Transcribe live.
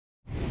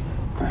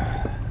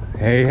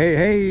Hey, hey,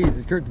 hey,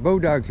 it's Kurt the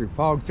Boat Doctor.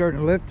 Fog's starting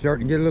to lift,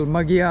 starting to get a little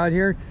muggy out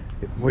here.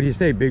 What do you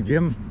say, Big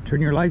Jim?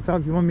 Turn your lights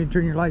off? You want me to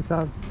turn your lights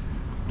off?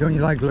 Don't you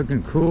like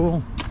looking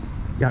cool?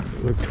 You got to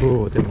look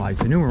cool with them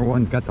lights. The newer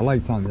one's got the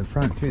lights on the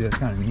front too. That's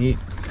kind of neat.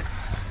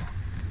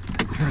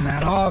 Turn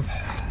that off.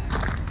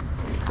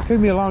 Took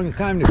me the longest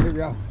time to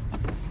figure out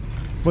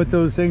what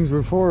those things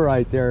were for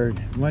right there.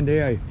 One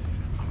day I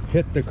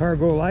hit the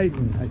cargo light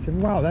and I said,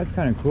 wow, that's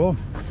kind of cool.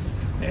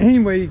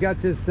 Anyway, you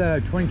got this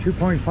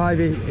 22.5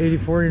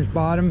 84-inch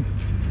bottom.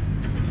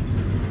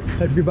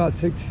 That'd be about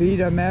 6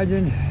 feet, I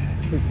imagine.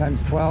 6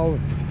 times 12.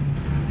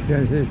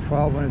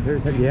 12,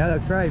 1/3. Yeah,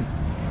 that's right.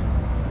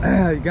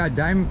 You got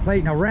diamond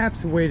plate. Now,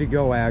 wrap's the way to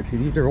go, actually.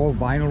 These are old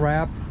vinyl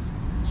wrap.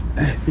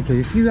 Because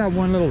if you got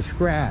one little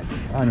scratch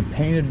on a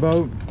painted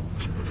boat,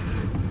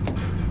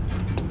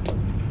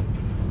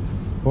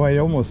 boy, it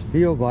almost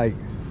feels like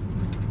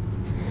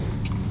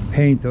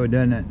paint, though,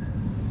 doesn't it?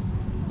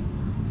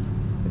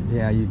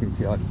 Yeah, you can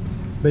feel it.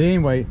 But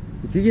anyway,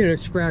 if you get a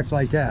scratch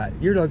like that,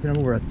 you're looking at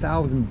over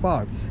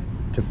 $1,000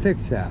 to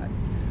fix that.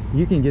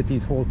 You can get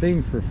these whole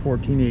things for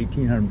 $1,400 to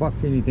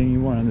 $1,800, anything you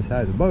want on the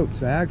side of the boat.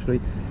 So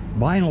actually,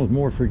 vinyl is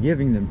more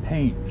forgiving than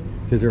paint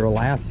because they're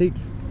elastic.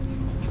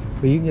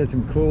 But you can get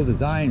some cool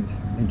designs,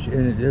 and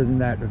it isn't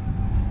that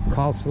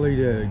costly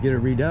to get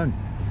it redone.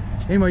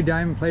 Anyway,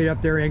 diamond plate up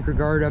there, anchor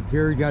guard up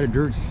here. You got a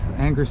dirt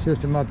anchor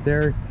system up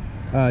there.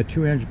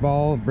 2-inch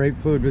ball. Brake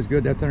fluid was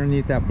good. That's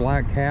underneath that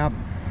black cap.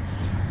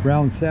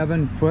 Round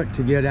 7 foot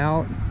to get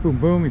out. Boom,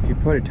 boom. If you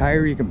put a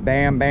tire, you can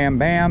bam, bam,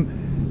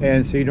 bam.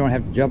 And so you don't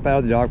have to jump out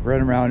of the dock,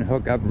 run around,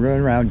 hook up, run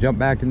around, jump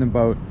back in the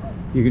boat.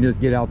 You can just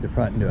get out the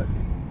front and do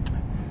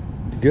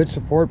it. Good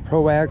support,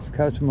 Pro-Ax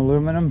custom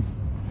aluminum.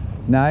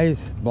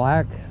 Nice,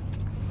 black.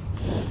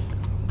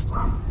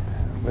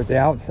 With the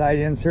outside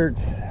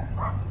inserts,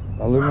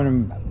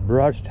 aluminum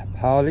brushed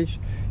polish.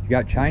 You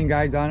got chine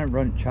guides on it,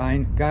 run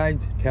chine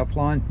guides,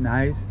 Teflon,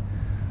 nice.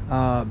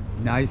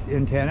 Nice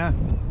antenna.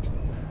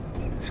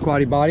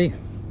 Squatty body,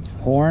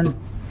 horn.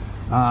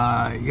 You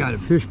got a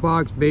fish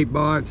box, bait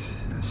box,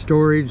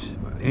 storage,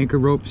 anchor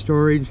rope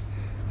storage,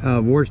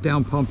 wash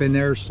down pump in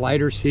there,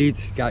 slider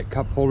seats, got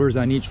cup holders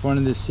on each one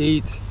of the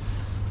seats.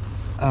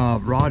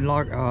 Rod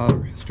lock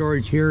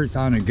storage here. It's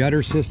on a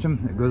gutter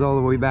system. It goes all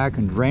the way back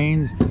and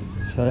drains.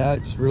 So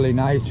that's really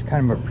nice.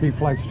 Kind of a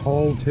pre-flexed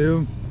hole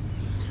too.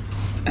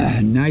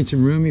 Nice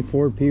and roomy,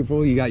 4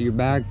 people. You got your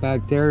back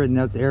there, and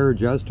that's air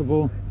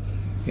adjustable.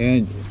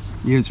 And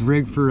it's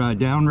rigged for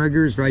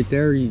downriggers right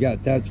there. You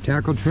got, that's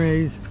tackle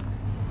trays.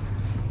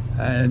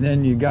 And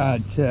then you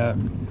got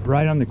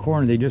right on the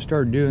corner, they just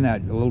started doing that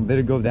a little bit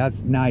ago.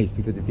 That's nice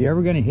because if you're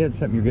ever going to hit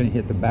something, you're going to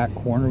hit the back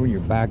corner when you're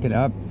backing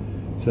up.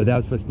 So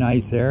that's what's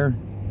nice there,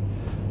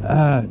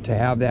 to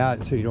have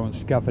that so you don't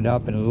scuff it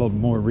up, and a little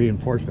more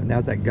reinforcement.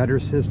 That's that gutter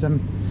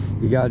system.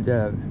 You got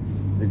the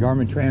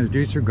Garmin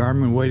transducer.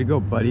 Garmin, way to go,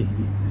 buddy.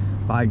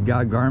 By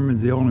God,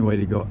 Garmin's the only way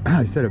to go.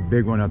 I set a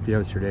big one up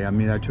yesterday. I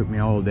mean, that took me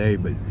all day,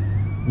 but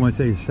once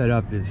they set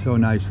up, it's so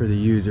nice for the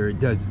user. It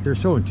does. They're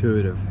so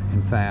intuitive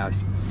and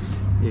fast.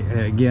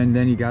 Again,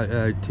 then you got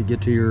to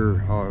get to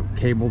your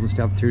cables and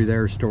stuff through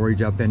there,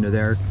 storage up into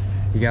there.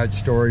 You got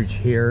storage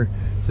here.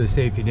 So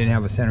say if you didn't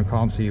have a center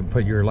console, you can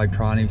put your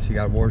electronics. You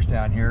got wash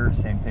down here,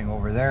 same thing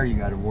over there. You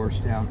got a wash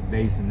down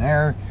basin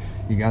there.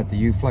 You got the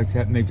U-Flex.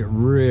 That makes it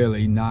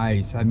really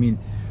nice. I mean,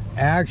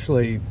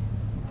 actually,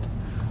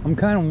 I'm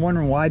kind of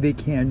wondering why they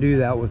can't do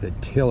that with a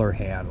tiller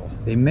handle.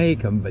 They make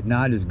them, but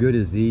not as good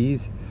as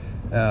these.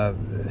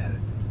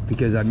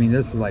 Because I mean,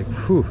 this is like,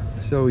 whew,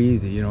 so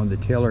easy, you know, the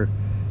tiller.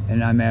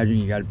 And I imagine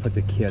you got to put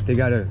the kit. They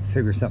got to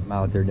figure something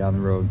out there down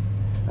the road.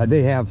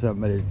 They have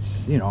something, but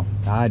it's, you know,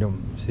 I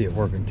don't see it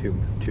working too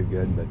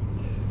good. But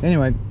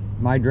anyway,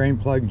 my drain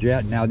plug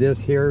jet. Now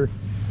this here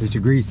is to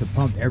grease the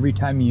pump. Every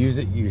time you use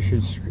it, you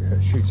should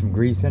shoot some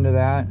grease into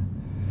that.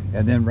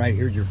 And then right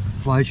here's your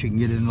flush. You can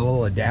get in a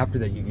little adapter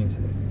that you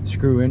can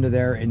screw into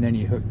there, and then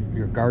you hook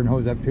your garden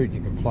hose up to it. You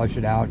can flush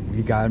it out.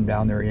 You got them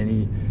down there.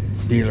 Any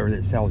dealer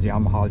that sells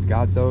Yamaha's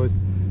got those.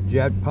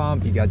 Jet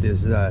pump. You got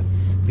this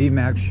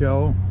VMAX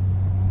show.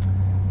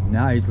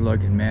 Nice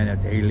looking, man.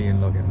 That's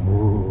alien looking.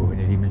 Ooh, and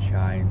it even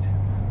shines.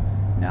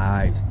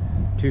 Nice.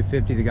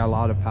 250. They got a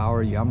lot of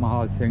power.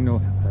 Yamaha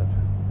signal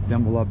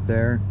symbol up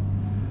there.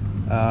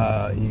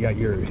 You got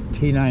your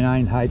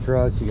T99 high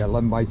thrust. You got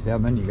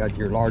 11x7. You got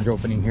your large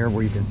opening here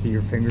where you can see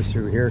your fingers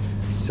through here.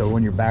 So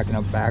when you're backing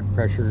up, back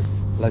pressure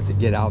lets it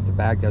get out the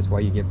back. That's why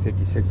you get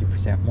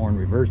 50-60% more in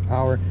reverse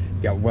power.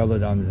 You got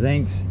welded on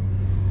zincs.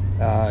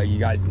 You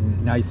got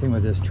nice thing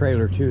with this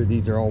trailer too.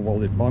 These are all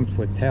welded bunks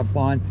with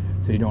Teflon,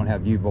 so you don't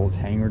have U-bolts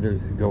hanger to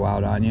go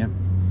out on you.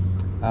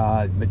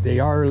 But they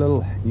are a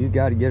little, you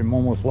got to get them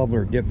almost level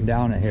or dip them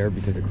down a hair,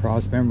 because the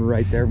cross member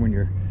right there, when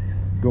you're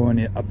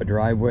going up a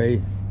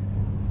driveway,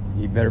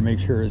 you better make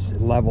sure it's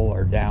level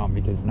or down,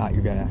 because if not,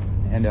 you're gonna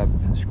end up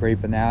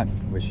scraping that,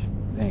 which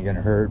ain't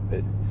gonna hurt.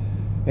 But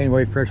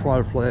anyway,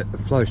 freshwater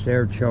flush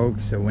air choke.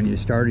 So when you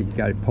start it, you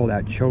got to pull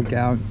that choke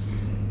out,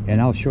 and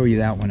I'll show you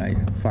that when I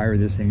fire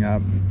this thing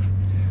up.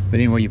 But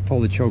anyway, you pull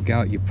the choke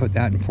out, you put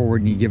that in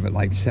forward, and you give it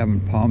like 7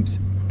 pumps.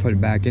 Put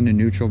it back into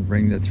neutral,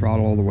 bring the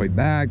throttle all the way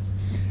back.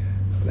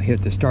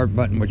 Hit the start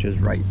button, which is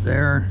right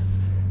there.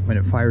 When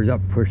it fires up,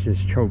 push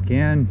this choke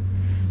in.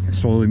 And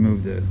slowly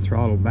move the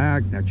throttle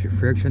back. That's your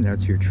friction,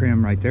 that's your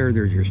trim right there.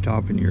 There's your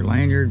stop and your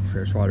lanyard,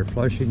 freshwater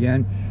flush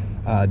again.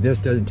 This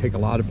doesn't take a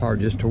lot of power,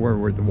 just to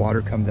where the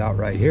water comes out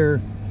right here.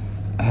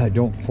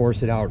 Don't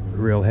force it out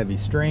real heavy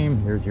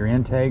stream. There's your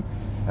intake,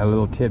 a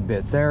little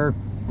tidbit there.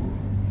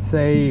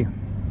 Say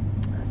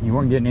you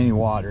weren't getting any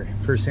water,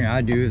 first thing I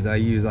do is I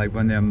use like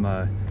one of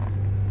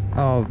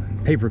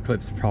them paper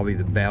clips is probably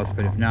the best,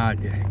 but if not,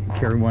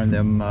 carry one of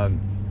them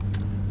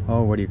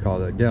what do you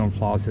call it, dental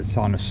floss that's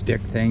on a stick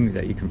thing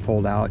that you can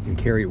fold out and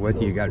carry it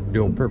with you. You got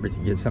dual purpose,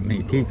 you get something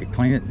in your teeth to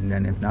clean it, and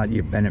then if not,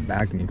 you bend it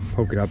back and you can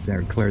poke it up there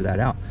and clear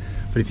that out.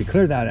 But if you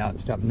clear that out and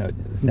stuff,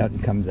 nothing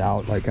comes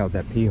out, like out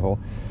that pee hole,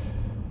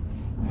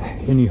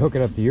 and you hook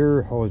it up to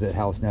your hose at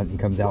house, nothing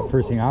comes out.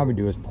 First thing I would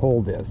do is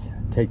pull this,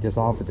 take this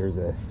off. If there's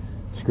a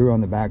screw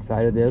on the back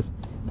side of this,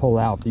 pull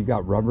out. If you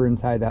got rubber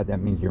inside that, that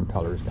means your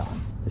impeller is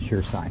gone. A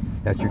sure sign.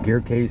 That's your gear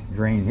case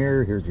drain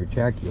here. Here's your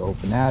check. You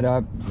open that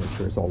up, make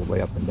sure it's all the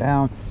way up and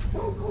down,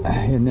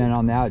 and then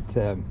on that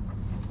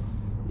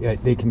yeah,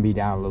 they can be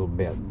down a little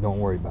bit, don't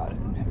worry about it.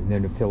 And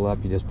then to fill it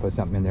up, you just put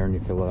something in there and you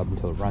fill it up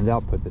until it runs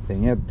out. Put the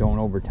thing in. Don't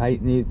over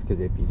tighten these, because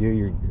if you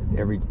do,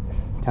 every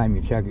time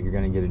you check it, you're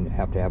going to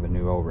have to have a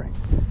new O-ring.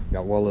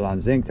 Got welded on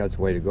zinc, that's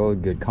the way to go.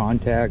 Good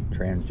contact.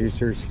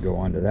 Transducers go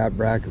onto that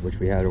bracket, which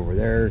we had over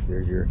there.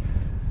 There's your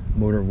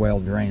motor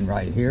weld drain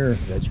right here.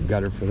 That's your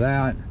gutter for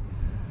that.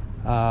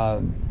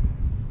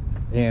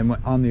 And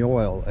on the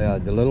oil,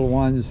 the little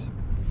ones,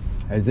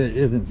 as it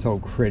isn't so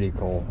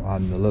critical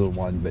on the little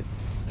one, but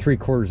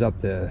 3/4 up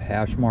the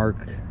hash mark,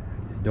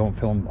 don't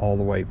fill them all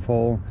the way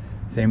full.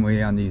 Same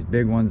way on these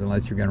big ones,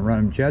 unless you're going to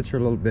run them. Jets are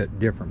a little bit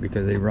different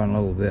because they run a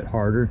little bit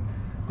harder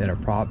than a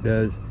prop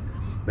does,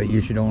 but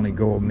you should only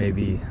go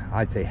maybe,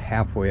 I'd say,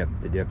 halfway up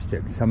the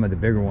dipstick. Some of the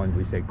bigger ones,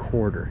 we say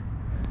 1/4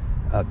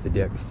 up the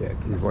dipstick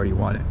is where you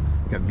want it.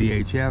 You got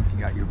VHF, you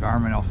got your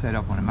Garmin all set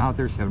up when I'm out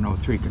there,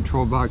 703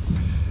 control box,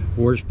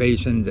 wash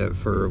basin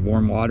for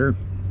warm water.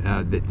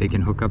 They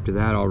can hook up to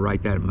that. I'll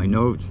write that in my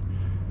notes.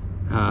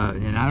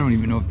 And I don't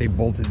even know if they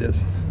bolted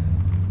this.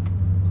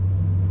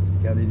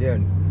 Yeah, they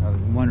did. I was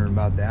wondering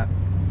about that.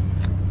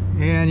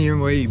 And your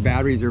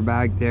batteries are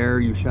back there.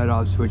 Your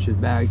shut-off switch is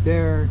back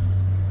there.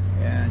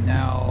 And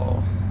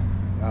now,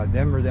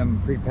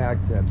 them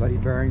pre-packed buddy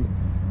bearings.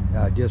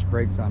 Disc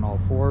brakes on all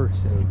 4.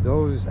 So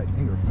those, I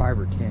think, are 5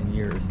 or 10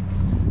 years.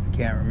 I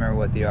can't remember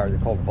what they are. They're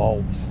called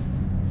Volts.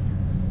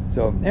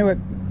 So anyway,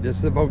 this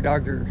is the Boat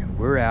Doctor.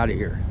 We're out of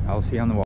here. I'll see you on the wall.